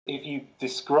if you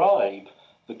describe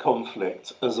the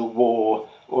conflict as a war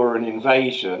or an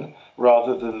invasion,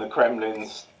 rather than the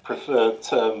Kremlin's preferred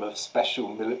term of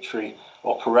special military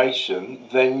operation,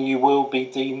 then you will be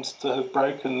deemed to have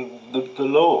broken the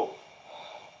law.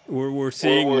 We're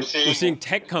seeing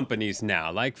tech companies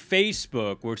now like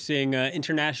Facebook. We're seeing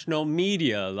international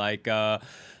media like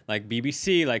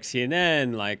BBC, like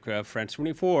CNN, like France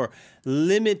 24,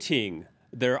 limiting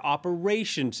their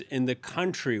operations in the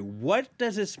country. What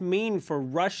does this mean for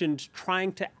Russians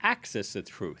trying to access the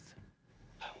truth?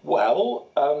 Well,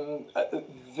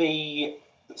 the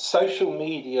social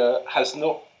media has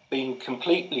not been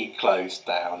completely closed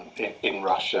down in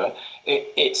Russia.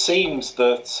 It seems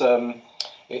that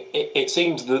it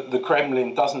seems that the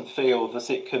Kremlin doesn't feel that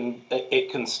it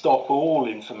can stop all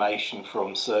information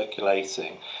from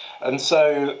circulating, and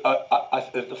so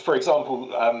for example,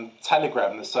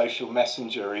 Telegram, the social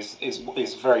messenger,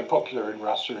 is very popular in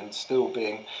Russia and still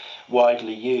being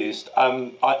widely used.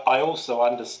 I also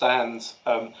understand.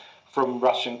 From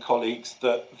Russian colleagues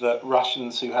that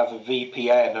Russians who have a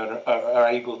VPN are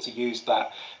able to use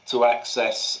that to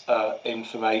access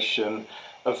information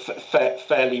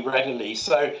fairly readily.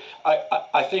 So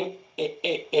I think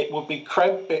it will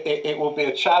be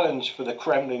a challenge for the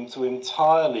Kremlin to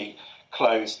entirely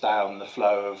close down the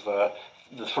flow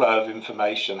of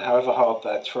information, however hard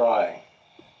they're trying.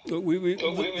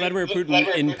 Vladimir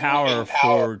Putin in power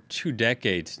for 2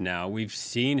 decades now. We've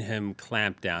seen him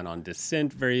clamp down on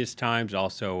dissent various times,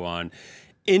 also on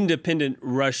independent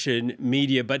Russian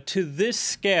media. But to this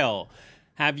scale,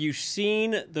 have you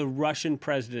seen the Russian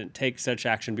president take such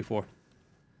action before?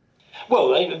 Well,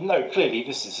 no. Clearly,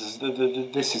 this is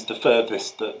the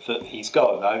furthest that he's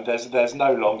gone. I mean, there's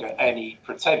no longer any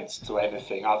pretense to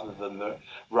anything other than that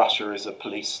Russia is a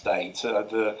police state.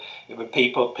 The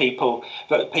people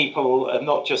are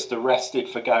not just arrested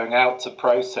for going out to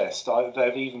protest. There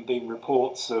have even been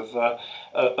reports of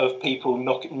people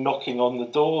knocking on the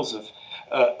doors of.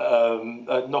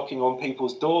 Knocking on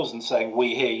people's doors and saying,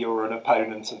 "We hear you're an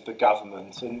opponent of the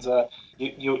government," and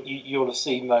you'll have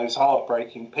seen those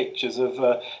heartbreaking pictures of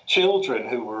children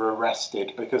who were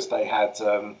arrested because they had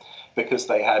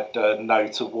no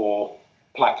to war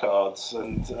placards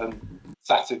and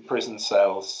sat in prison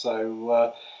cells.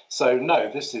 So no,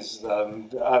 this is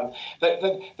there's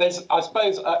I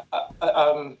suppose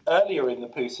earlier in the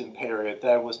Putin period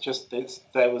there was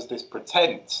this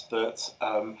pretense that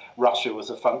Russia was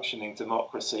a functioning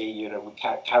democracy. You know, we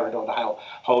carried on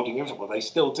holding well, they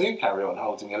still do carry on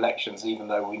holding elections, even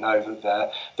though we know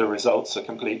that the results are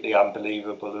completely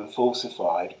unbelievable and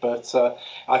falsified. But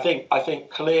I think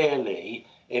clearly.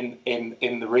 In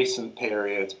the recent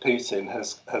period, Putin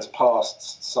has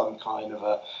passed some kind of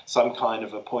a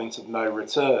point of no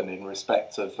return in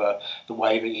respect of the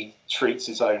way that he treats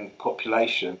his own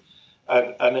population,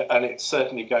 and it's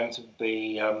certainly going to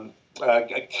be a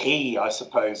key, I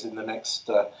suppose, in the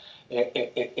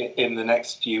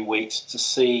next few weeks to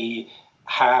see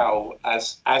how,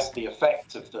 as the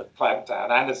effect of the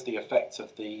clampdown and as the effect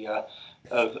of the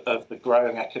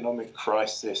growing economic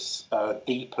crisis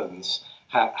deepens.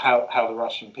 How the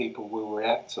Russian people will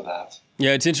react to that.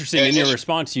 Yeah, it's interesting. In your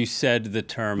response, you said the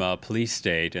term police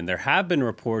state, and there have been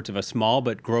reports of a small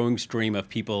but growing stream of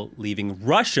people leaving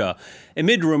Russia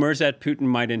amid rumors that Putin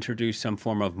might introduce some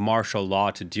form of martial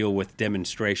law to deal with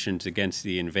demonstrations against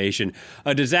the invasion.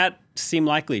 Does that seem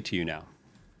likely to you now?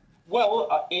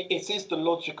 Well, it is the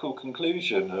logical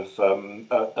conclusion of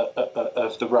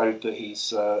the road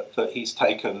that he's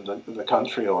taken the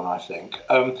country on. I think,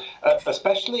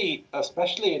 especially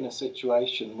in a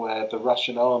situation where the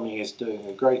Russian army is doing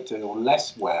a great deal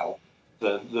less well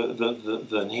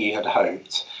than he had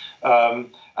hoped,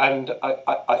 and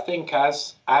I think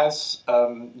as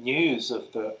news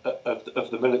of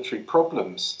the military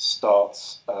problems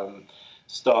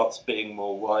starts being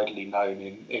more widely known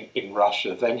in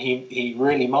Russia, then he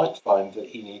really might find that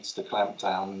he needs to clamp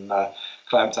down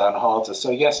harder.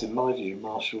 So yes, in my view,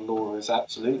 martial law is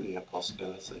absolutely a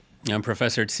possibility. And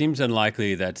Professor, it seems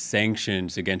unlikely that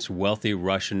sanctions against wealthy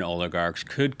Russian oligarchs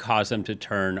could cause them to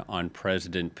turn on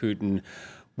President Putin.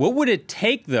 What would it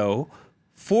take, though,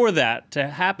 for that to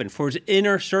happen, for his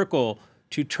inner circle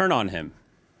to turn on him?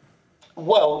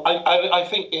 Well, I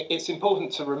think it's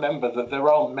important to remember that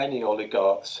there aren't many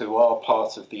oligarchs who are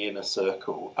part of the inner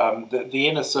circle. The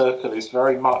inner circle is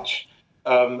very much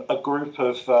a group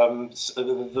of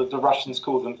the Russians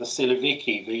call them the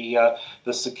Siloviki,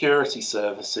 the security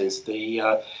services, the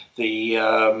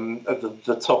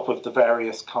top of the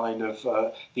various kind of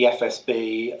the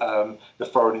FSB, the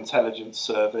Foreign Intelligence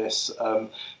Service.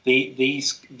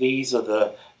 These are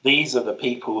the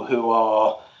people who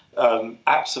are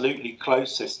absolutely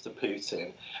closest to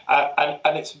Putin.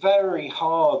 And it's very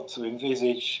hard to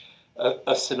envisage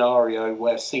a scenario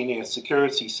where senior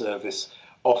security service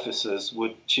officers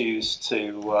would choose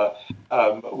to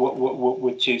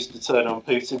would choose to turn on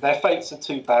Putin. Their fates are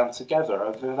too bound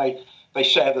together. They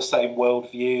share the same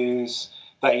worldviews.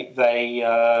 They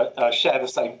share the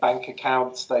same bank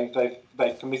accounts.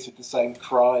 They've committed the same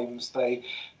crimes. They've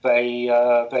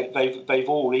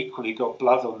all equally got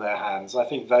blood on their hands. I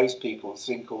think those people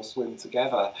sink or swim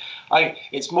together.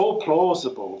 It's more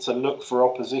plausible to look for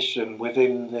opposition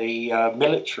within the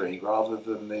military rather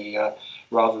than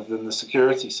the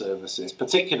security services,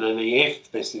 particularly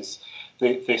if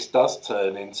this does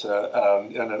turn into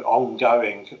an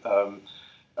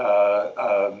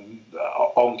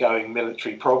ongoing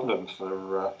military problem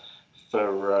for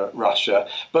Russia.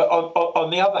 But on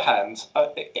the other hand,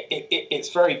 it's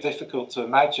very difficult to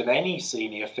imagine any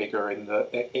senior figure in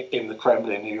the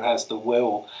Kremlin who has the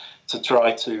will to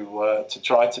try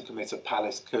to commit a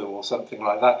palace coup or something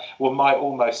like that. One might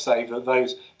almost say that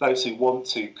those who want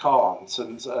to can't,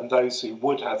 and those who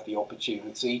would have the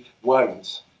opportunity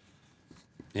won't.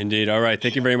 Indeed. All right.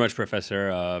 Thank you very much,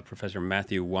 Professor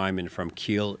Matthew Wyman from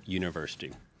Keele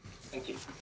University. Thank you.